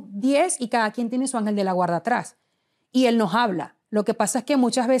somos 10 y cada quien tiene su ángel de la guarda atrás. Y él nos habla. Lo que pasa es que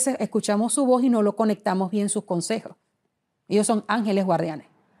muchas veces escuchamos su voz y no lo conectamos bien sus consejos. Ellos son ángeles guardianes.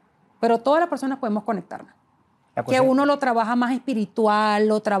 Pero todas las personas podemos conectarnos. Que uno lo trabaja más espiritual,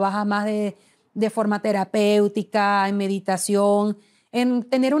 lo trabaja más de forma terapéutica, en meditación, en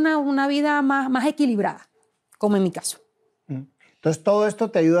tener una vida más equilibrada, como en mi caso. Entonces, todo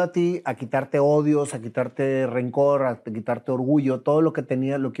esto te ayuda a ti a quitarte odios, a quitarte rencor, a quitarte orgullo, todo lo que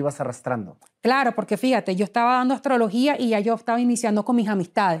tenías, lo que ibas arrastrando. Claro, porque fíjate, yo estaba dando astrología y ya yo estaba iniciando con mis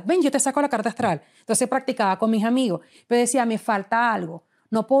amistades. Ven, yo te saco la carta astral. Entonces practicaba con mis amigos. Pero decía, me falta algo.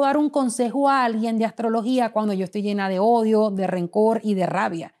 No puedo dar un consejo a alguien de astrología cuando yo estoy llena de odio, de rencor y de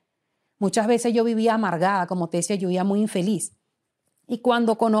rabia. Muchas veces yo vivía amargada, como te decía, yo vivía muy infeliz. Y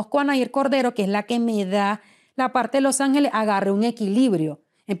cuando conozco a Nayo Cordero, que es la que me da la parte de Los Ángeles, agarré un equilibrio.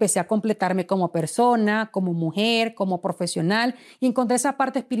 Empecé a completarme como persona, como mujer, como profesional y encontré esa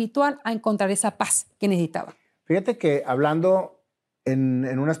parte espiritual, a encontrar esa paz que necesitaba. Fíjate que hablando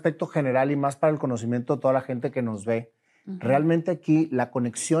en un aspecto general y más para el conocimiento de toda la gente que nos ve, realmente aquí la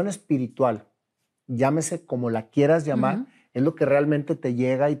conexión espiritual, llámese como la quieras llamar, es lo que realmente te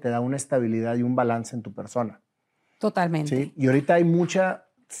llega y te da una estabilidad y un balance en tu persona. Totalmente. ¿Sí? Y ahorita hay mucha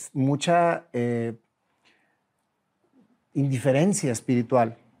indiferencia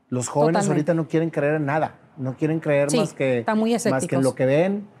espiritual. Los jóvenes ahorita no quieren creer en nada, no quieren creer más que en lo que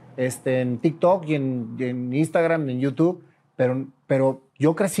ven en TikTok y en Instagram, en YouTube, pero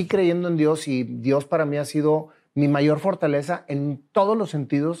yo crecí creyendo en Dios y Dios para mí ha sido mi mayor fortaleza en todos los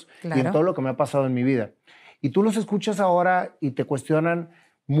sentidos y en todo lo que me ha pasado en mi vida. Y tú los escuchas ahora y te cuestionan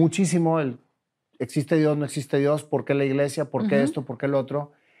muchísimo ¿existe Dios, no existe Dios? ¿Por qué la iglesia? ¿Por qué esto? ¿Por qué lo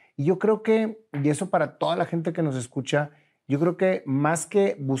otro? Y yo creo que, y eso para toda la gente que nos escucha, yo creo que más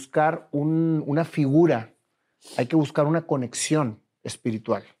que buscar una figura, hay que buscar una conexión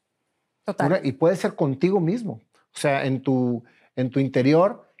espiritual. Total. Y puede ser contigo mismo. O sea, en tu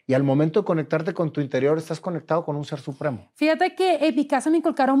interior, y al momento de conectarte con tu interior, estás conectado con un ser supremo. Fíjate que en mi casa me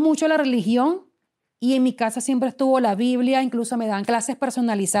inculcaron mucho la religión y en mi casa siempre estuvo la Biblia, incluso me dan clases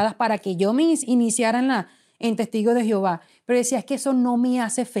personalizadas para que yo me iniciara en Testigo de Jehová. Pero decía, es que eso no me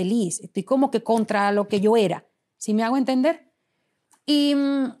hace feliz. Estoy como que contra lo que yo era. ¿Sí me hago entender? Y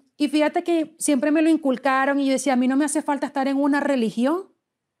fíjate que siempre me lo inculcaron y yo decía, a mí no me hace falta estar en una religión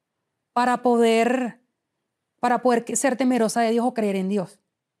para poder ser temerosa de Dios o creer en Dios.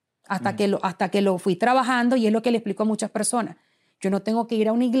 Hasta que lo fui trabajando y es lo que le explico a muchas personas. Yo no tengo que ir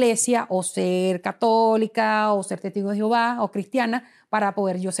a una iglesia o ser católica o ser testigo de Jehová o cristiana para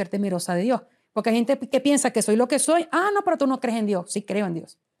poder yo ser temerosa de Dios. Porque hay gente que piensa que soy lo que soy. Ah, no, pero tú no crees en Dios. Sí, creo en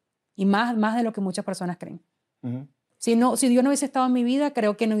Dios. Y más de lo que muchas personas creen. Si Dios no hubiese estado en mi vida,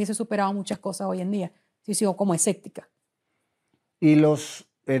 creo que no hubiese superado muchas cosas hoy en día. Sí, sigo como escéptica. Y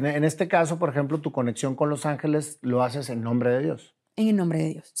en este caso, por ejemplo, tu conexión con los ángeles lo haces en nombre de Dios. En el nombre de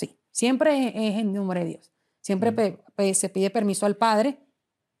Dios, sí. Siempre es en nombre de Dios. Siempre se pide permiso al Padre,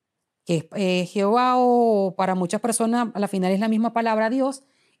 que es Jehová, o para muchas personas a la final es la misma palabra Dios,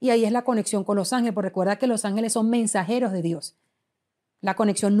 y ahí es la conexión con los ángeles, porque recuerda que los ángeles son mensajeros de Dios. La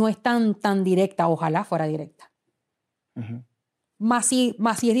conexión no es tan directa, ojalá fuera directa. Más si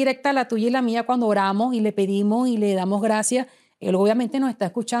es directa la tuya y la mía cuando oramos y le pedimos y le damos gracias, Él obviamente nos está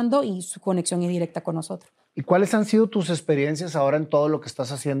escuchando y su conexión es directa con nosotros. ¿Y cuáles han sido tus experiencias ahora en todo lo que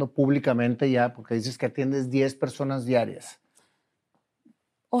estás haciendo públicamente ya? Porque dices que atiendes 10 personas diarias.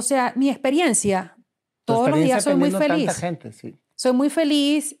 O sea, mi experiencia, todos los días soy muy feliz. Tanta gente, sí. Soy muy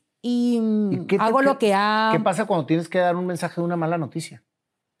feliz y hago lo que amo. ¿Qué pasa cuando tienes que dar un mensaje de una mala noticia?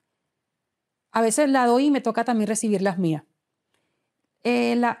 A veces la doy y me toca también recibir las mías.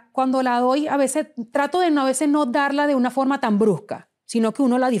 Cuando la doy, a veces trato de a veces no darla de una forma tan brusca, sino que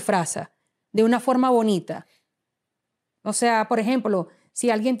uno la disfraza de una forma bonita. O sea, por ejemplo,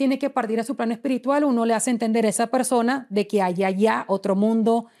 si alguien tiene que partir a su plano espiritual, uno le hace entender a esa persona de que hay allá otro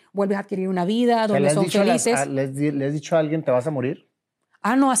mundo, vuelves a adquirir una vida, donde son felices. ¿Le has dicho a alguien, te vas a morir?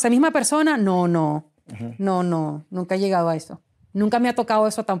 Ah, no, a esa misma persona, no. No, nunca he llegado a eso. Nunca me ha tocado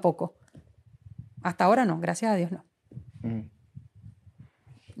eso tampoco. Hasta ahora no, gracias a Dios no.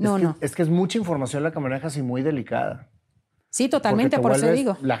 No. Es que es mucha información la que manejas y muy delicada. Sí, totalmente, por eso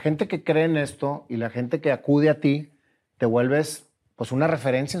digo. La gente que cree en esto y la gente que acude a ti, te vuelves pues una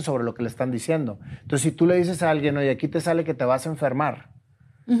referencia sobre lo que le están diciendo. Entonces, si tú le dices a alguien, oye, aquí te sale que te vas a enfermar,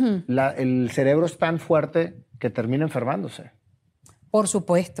 el cerebro es tan fuerte que termina enfermándose. Por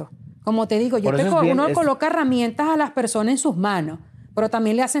supuesto. Como te digo, uno coloca herramientas a las personas en sus manos, pero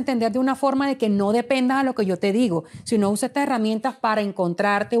también le hace entender de una forma de que no dependas a lo que yo te digo, sino usa estas herramientas para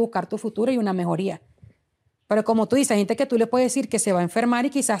encontrarte, buscar tu futuro y una mejoría. Pero como tú dices, hay gente que tú le puedes decir que se va a enfermar y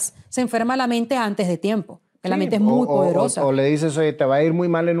quizás se enferma la mente antes de tiempo. Que la mente es muy poderosa. O le dices, oye, te va a ir muy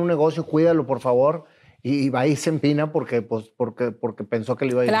mal en un negocio, cuídalo, por favor. Y va y se empina porque pensó que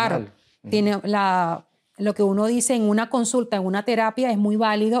le iba a ir mal. Tiene lo que uno dice en una consulta, en una terapia, es muy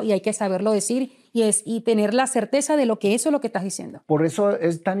válido y hay que saberlo decir y tener la certeza de lo que eso es lo que estás diciendo. Por eso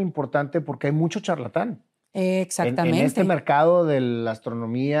es tan importante, porque hay mucho charlatán. Exactamente. En este mercado de la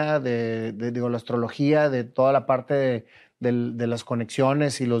astronomía, la astrología, de toda la parte de las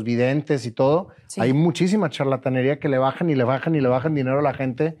conexiones y los videntes y todo, hay muchísima charlatanería que le bajan y le bajan y le bajan dinero a la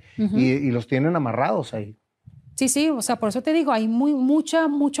gente y los tienen amarrados ahí. Sí, o sea, por eso te digo, hay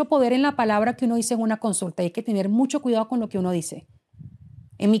mucho poder en la palabra que uno dice en una consulta y hay que tener mucho cuidado con lo que uno dice.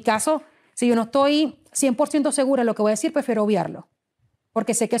 En mi caso, si yo no estoy 100% segura de lo que voy a decir, prefiero obviarlo.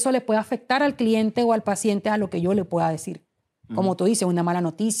 Porque sé que eso le puede afectar al cliente o al paciente a lo que yo le pueda decir. Como tú dices, una mala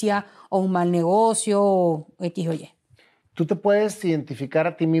noticia o un mal negocio o X o Y. ¿Tú te puedes identificar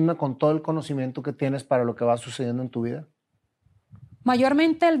a ti misma con todo el conocimiento que tienes para lo que va sucediendo en tu vida?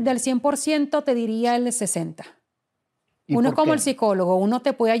 Mayormente del 100% te diría el 60%. Uno es como el psicólogo, uno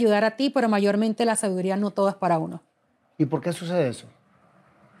te puede ayudar a ti, pero mayormente la sabiduría no todo es para uno. ¿Y por qué sucede eso?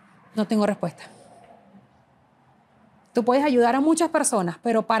 No tengo respuesta. Tú puedes ayudar a muchas personas,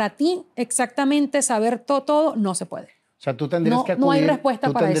 pero para ti exactamente saber todo no se puede. O sea, tú tendrías que acudir, no hay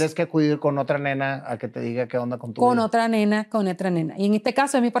respuesta para eso. Tú tendrías que acudir con otra nena a que te diga qué onda con tu vida. Con otra nena. Y en este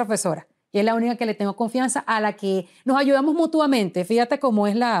caso es mi profesora. Y es la única que le tengo confianza, a la que nos ayudamos mutuamente. Fíjate cómo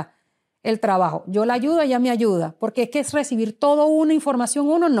es el trabajo. Yo la ayudo, ella me ayuda. Porque es que es recibir toda una información,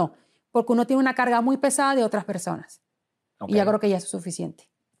 uno no. Porque uno tiene una carga muy pesada de otras personas. Okay. Y ya creo que ya es suficiente.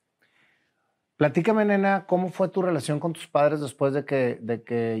 Platícame, nena, ¿cómo fue tu relación con tus padres después de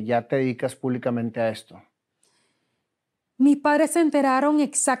que ya te dedicas públicamente a esto? Mis padres se enteraron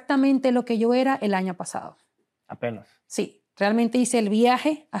exactamente lo que yo era el año pasado. ¿Apenas? Sí, realmente hice el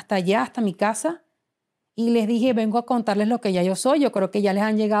viaje hasta allá, hasta mi casa, y les dije, vengo a contarles lo que ya yo soy. Yo creo que ya les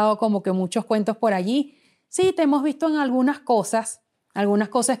han llegado como que muchos cuentos por allí. Sí, te hemos visto en algunas cosas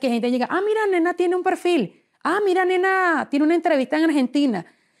que gente llega, mira, nena tiene un perfil. Mira, nena tiene una entrevista en Argentina.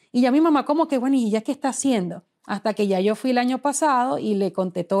 Y ya mi mamá como que, bueno, ¿y ella qué está haciendo? Hasta que ya yo fui el año pasado y le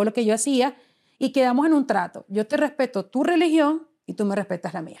conté todo lo que yo hacía y quedamos en un trato. Yo te respeto tu religión y tú me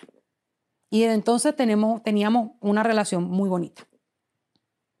respetas la mía. Y desde entonces teníamos una relación muy bonita.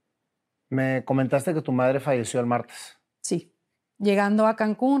 Me comentaste que tu madre falleció el martes. Sí. Llegando a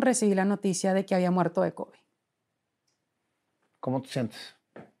Cancún recibí la noticia de que había muerto de COVID. ¿Cómo te sientes?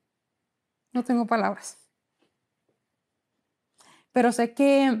 No tengo palabras. Pero sé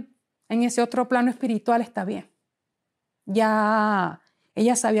que en ese otro plano espiritual está bien. Ya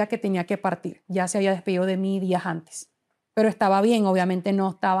ella sabía que tenía que partir. Ya se había despedido de mí días antes. Pero estaba bien, obviamente no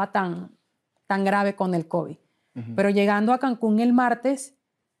estaba tan grave con el COVID. Pero llegando a Cancún el martes,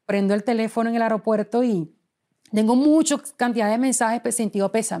 prendo el teléfono en el aeropuerto y tengo mucha cantidad de mensajes de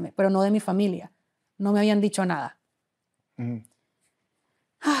sentido pésame, pero no de mi familia. No me habían dicho nada.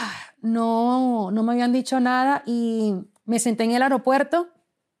 No me habían dicho nada y me senté en el aeropuerto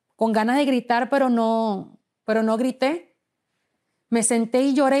con ganas de gritar, pero no grité. Me senté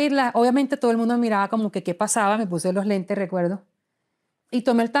y lloré. Obviamente todo el mundo me miraba como que qué pasaba. Me puse los lentes, recuerdo. Y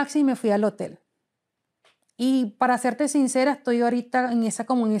tomé el taxi y me fui al hotel. Y para serte sincera, estoy ahorita en esa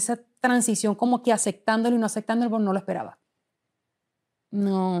transición como que aceptándolo y no aceptándolo, porque no lo esperaba.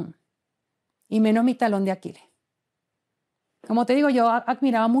 No. Y menos mi talón de Aquiles. Como te digo, yo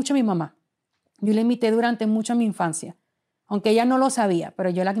admiraba mucho a mi mamá. Yo la imité durante mucho mi infancia. Aunque ella no lo sabía, pero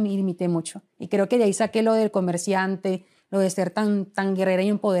yo la imité mucho. Y creo que de ahí saqué lo del comerciante, lo de ser tan guerrera y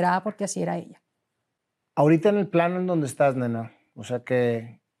empoderada, porque así era ella. Ahorita en el plano en donde estás, nena, o sea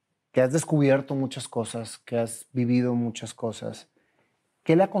que has descubierto muchas cosas, que has vivido muchas cosas,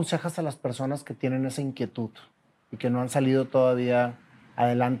 ¿qué le aconsejas a las personas que tienen esa inquietud y que no han salido todavía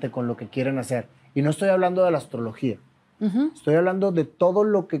adelante con lo que quieren hacer? Y no estoy hablando de la astrología, Estoy hablando de todo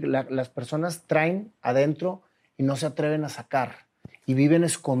lo que las personas traen adentro y no se atreven a sacar. Y viven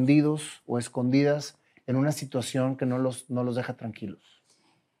escondidos o escondidas en una situación que no los deja tranquilos.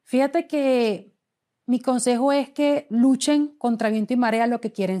 Fíjate que mi consejo es que luchen contra viento y marea lo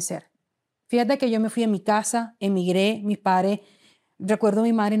que quieren ser. Fíjate que yo me fui de mi casa, emigré, mis padres, recuerdo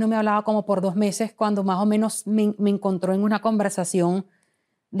mi madre no me hablaba como por 2 meses cuando más o menos me encontró en una conversación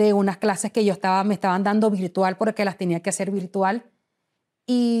de unas clases que me estaban dando virtual porque las tenía que hacer virtual.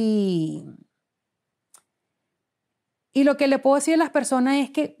 Y lo que le puedo decir a las personas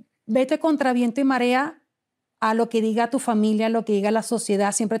es que vete contra viento y marea a lo que diga tu familia, a lo que diga la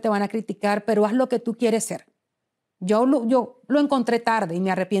sociedad, siempre te van a criticar, pero haz lo que tú quieres ser. Yo lo encontré tarde y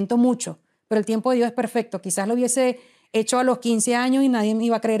me arrepiento mucho, pero el tiempo de Dios es perfecto. Quizás lo hubiese hecho a los 15 años y nadie me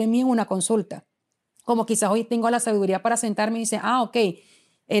iba a creer en mí en una consulta. Como quizás hoy tengo la sabiduría para sentarme y decir, ok,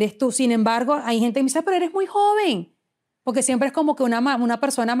 eres tú. Sin embargo, hay gente que me dice, pero eres muy joven. Porque siempre es como que una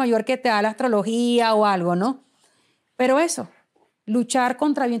persona mayor que te da la astrología o algo, ¿no? Pero eso, luchar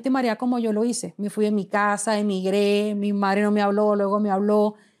contra viento y marea como yo lo hice. Me fui de mi casa, emigré, mi madre no me habló, luego me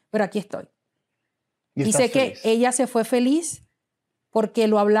habló, pero aquí estoy. Y sé que ella se fue feliz porque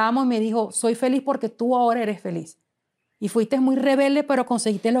lo hablamos y me dijo, soy feliz porque tú ahora eres feliz. Y fuiste muy rebelde, pero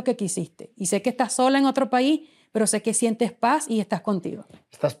conseguiste lo que quisiste. Y sé que estás sola en otro país, pero sé que sientes paz y estás contigo.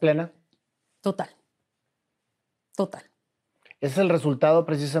 ¿Estás plena? Total. Total. Ese es el resultado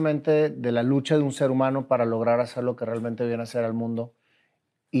precisamente de la lucha de un ser humano para lograr hacer lo que realmente viene a hacer al mundo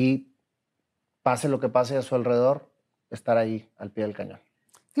y pase lo que pase a su alrededor, estar ahí al pie del cañón.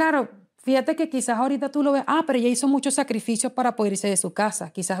 Claro, fíjate que quizás ahorita tú lo ves, pero ella hizo muchos sacrificios para poder irse de su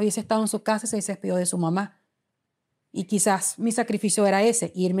casa. Quizás hubiese estado en su casa y se despidió de su mamá. Y quizás mi sacrificio era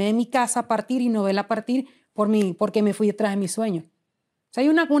ese, irme de mi casa, partir y no verla partir porque me fui detrás de mi sueño. O sea, hay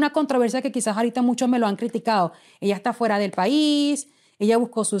una controversia que quizás ahorita muchos me lo han criticado. Ella está fuera del país, ella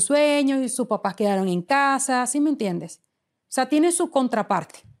buscó su sueño y sus papás quedaron en casa, ¿sí me entiendes? O sea, tiene su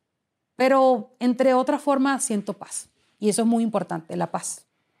contraparte. Pero entre otras formas siento paz. Y eso es muy importante, la paz.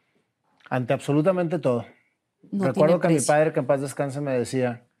 Ante absolutamente todo. No Recuerdo que tiene mi padre, que en paz descanse, me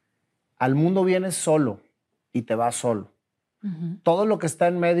decía, al mundo vienes solo y te vas solo. Todo lo que está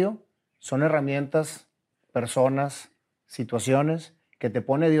en medio son herramientas, personas, situaciones que te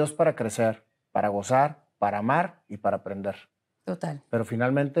pone Dios para crecer, para gozar, para amar y para aprender. Total. Pero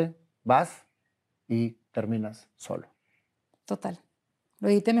finalmente vas y terminas solo. Total. Lo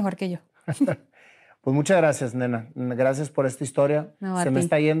dijiste mejor que yo. Pues muchas gracias, Nena. Gracias por esta historia. No, ¿Se me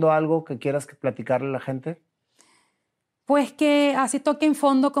está yendo algo que quieras platicarle a la gente? Pues que así toque en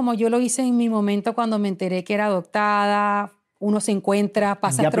fondo como yo lo hice en mi momento cuando me enteré que era adoptada. Uno se encuentra,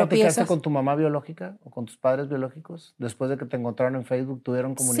 pasa tropiezos. ¿Ya platicaste con tu mamá biológica o con tus padres biológicos? Después de que te encontraron en Facebook,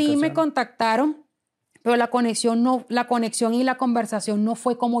 ¿tuvieron comunicación? Sí, me contactaron, pero la conexión y la conversación no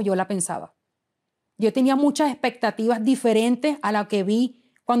fue como yo la pensaba. Yo tenía muchas expectativas diferentes a las que vi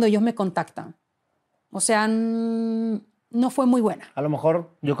cuando ellos me contactan. O sea, no fue muy buena. A lo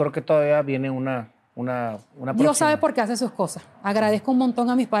mejor yo creo que todavía viene una Dios sabe por qué hace sus cosas. Agradezco un montón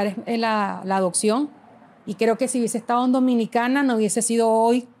a mis padres la adopción y creo que si hubiese estado en Dominicana no hubiese sido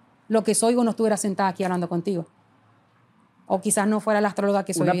hoy lo que soy o no estuviera sentada aquí hablando contigo. O quizás no fuera la astróloga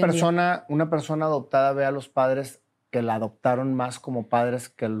que soy hoy en día. Una persona adoptada ve a los padres que la adoptaron más como padres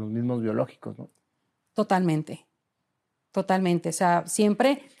que los mismos biológicos, ¿no? Totalmente. Totalmente. O sea,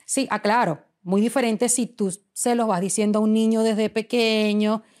 siempre, sí, claro, muy diferente si tú se los vas diciendo a un niño desde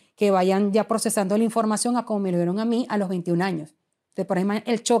pequeño, que vayan ya procesando la información a como me lo dieron a mí a los 21 años. Entonces, por ejemplo,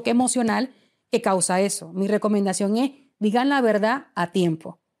 el choque emocional que causa eso. Mi recomendación es, digan la verdad a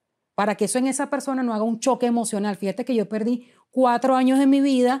tiempo, para que eso en esa persona no haga un choque emocional. Fíjate que yo perdí 4 años de mi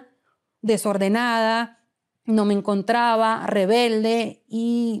vida desordenada, no me encontraba, rebelde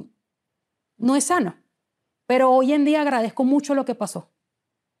y no es sano. Pero hoy en día agradezco mucho lo que pasó.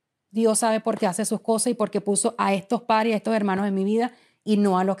 Dios sabe por qué hace sus cosas y por qué puso a estos padres, a estos hermanos en mi vida y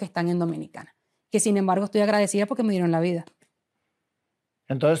no a los que están en Dominicana. Que sin embargo estoy agradecida porque me dieron la vida.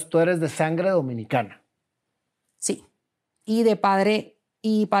 Entonces tú eres de sangre dominicana. Sí. Y de padre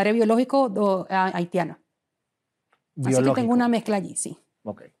biológico haitiano. Así que tengo una mezcla allí, sí.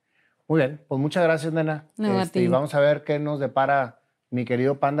 Ok. Muy bien. Pues muchas gracias, Nena. No, a ti. Y vamos a ver qué nos depara mi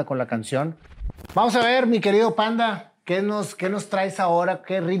querido Panda con la canción. Vamos a ver, mi querido Panda, ¿qué nos traes ahora?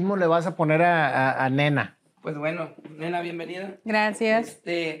 ¿Qué ritmo le vas a poner a Nena? Pues bueno, Nena, bienvenida. Gracias.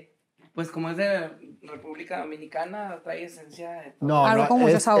 Pues como es de República Dominicana, trae esencia de todo. No, algo con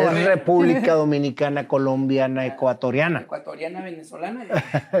mucho sabor. Es República Dominicana, colombiana, ecuatoriana. Ecuatoriana, venezolana.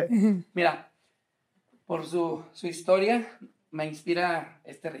 Mira, por su historia me inspira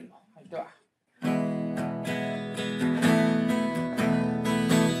este ritmo. Ahí te va.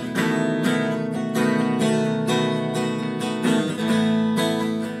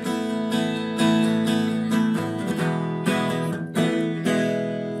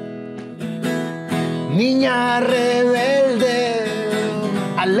 niña rebelde,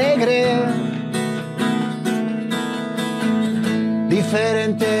 alegre,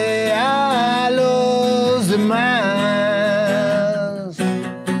 diferente a los demás.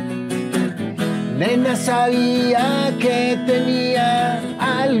 Nena sabía que tenía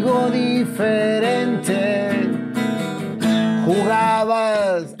algo diferente.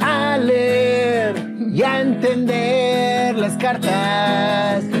 Jugabas a leer y a entender las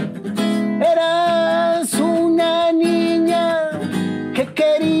cartas. Eras una niña que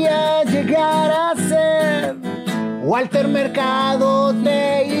quería llegar a ser. Walter Mercado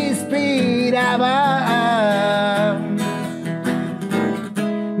te inspiraba.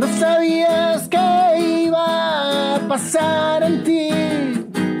 No sabías qué iba a pasar en ti.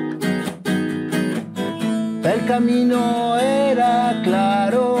 El camino era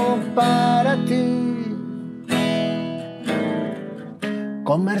claro para ti.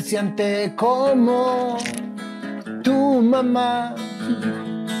 Comerciante como tu mamá,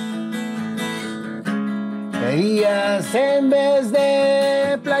 veías en vez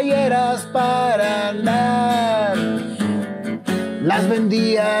de playeras para andar, las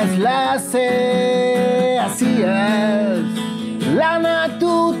vendías, las hacías, lana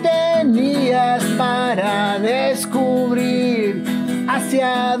tú tenías para descubrir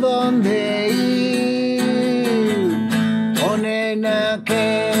hacia dónde ir. Oh, nena,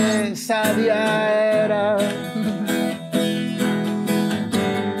 qué sabia era.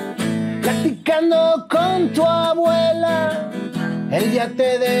 Platicando con tu abuela, ella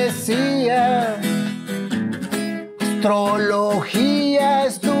te decía: astrología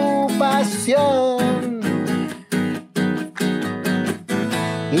es tu pasión.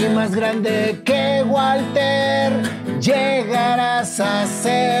 Y más grande que Walter llegarás a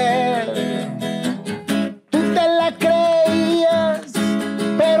ser. Tú te la creías,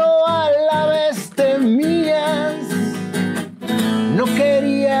 pero a la vez temías. No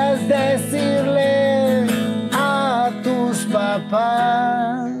querías decirle a tus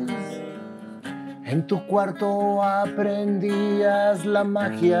papás. En tu cuarto aprendías la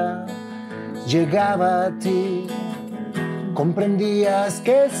magia, llegaba a ti. Comprendías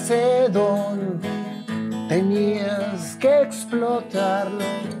que ese don tenías que explotarlo.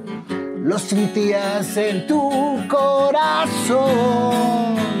 Lo sentías en tu corazón.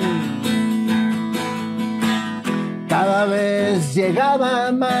 Cada vez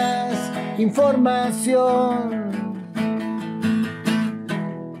llegaba más información.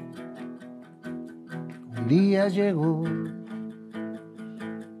 Un día llegó,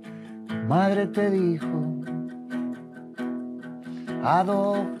 tu madre te dijo: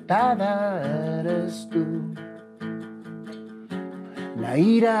 adoptada eres tú. La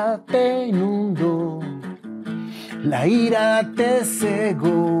ira te inundó, la ira te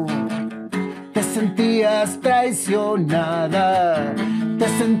cegó. Te sentías traicionada, te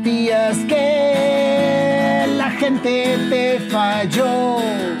sentías que la gente te falló.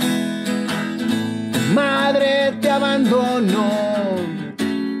 Tu madre te abandonó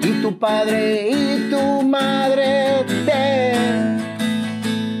y tu padre y tu madre te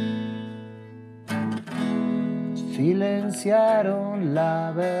silenciaron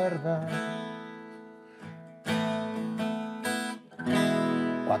la verdad.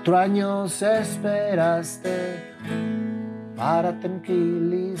 4 años esperaste para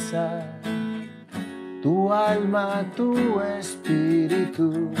tranquilizar tu alma, tu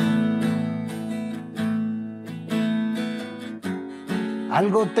espíritu.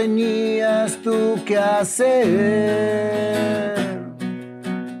 Algo tenías tú que hacer.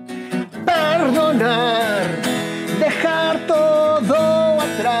 Perdonar, dejar todo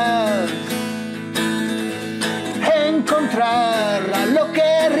atrás, encontrar a lo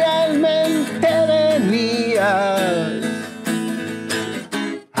que realmente venías.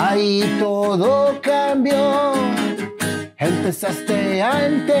 Ahí todo cambió, empezaste a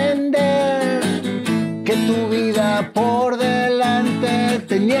entender que tu vida por delante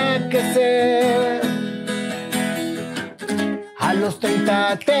tenía que ser. A los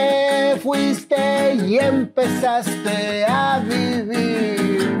 30 te fuiste y empezaste a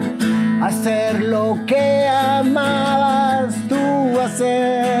vivir, a hacer lo que amabas tú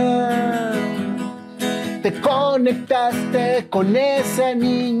hacer. Te conectaste con esa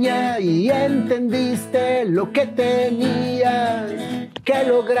niña y entendiste lo que tenías que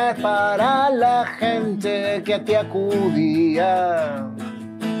lograr para la gente que a ti acudía.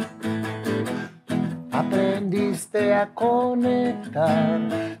 Aprendiste a conectar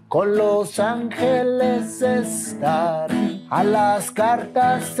con los ángeles, estar a las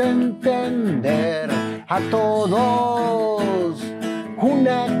cartas, entender a todos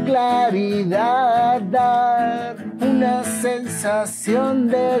una claridad, dar una sensación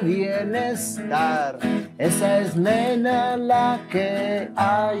de bienestar. Esa es nena la que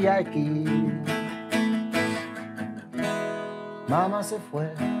hay aquí. Mamá se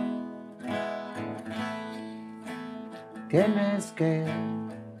fue. Tienes que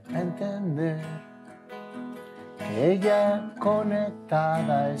entender que ella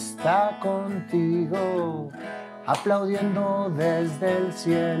conectada está contigo, aplaudiendo desde el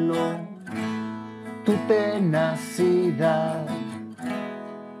cielo tu tenacidad,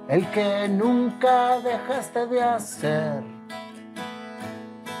 el que nunca dejaste de hacer,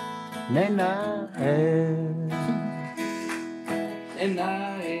 nena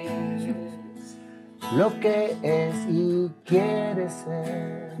Nena es lo que es y quiere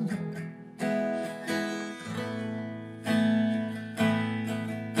ser.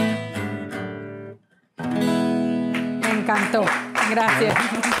 Me encantó. Gracias.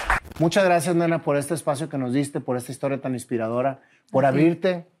 Muchas gracias, nena, por este espacio que nos diste, por esta historia tan inspiradora, por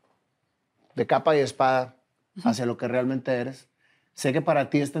abrirte de capa y espada hacia lo que realmente eres. Sé que para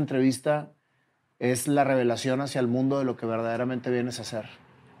ti esta entrevista es la revelación hacia el mundo de lo que verdaderamente vienes a hacer.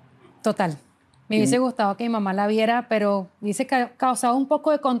 Total. Me hubiese gustado que mi mamá la viera, pero hubiese causado un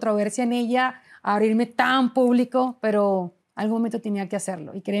poco de controversia en ella abrirme tan público, pero algún momento tenía que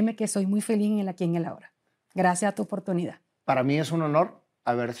hacerlo. Y créeme que soy muy feliz en el aquí y en el ahora. Gracias a tu oportunidad. Para mí es un honor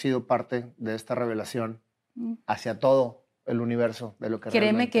haber sido parte de esta revelación hacia todo el universo de lo que Créeme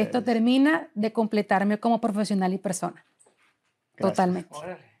realmente que esto eres. termina de completarme como profesional y persona. Gracias. Totalmente.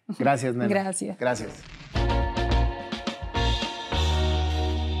 Órale. Gracias, nena. Gracias. Gracias.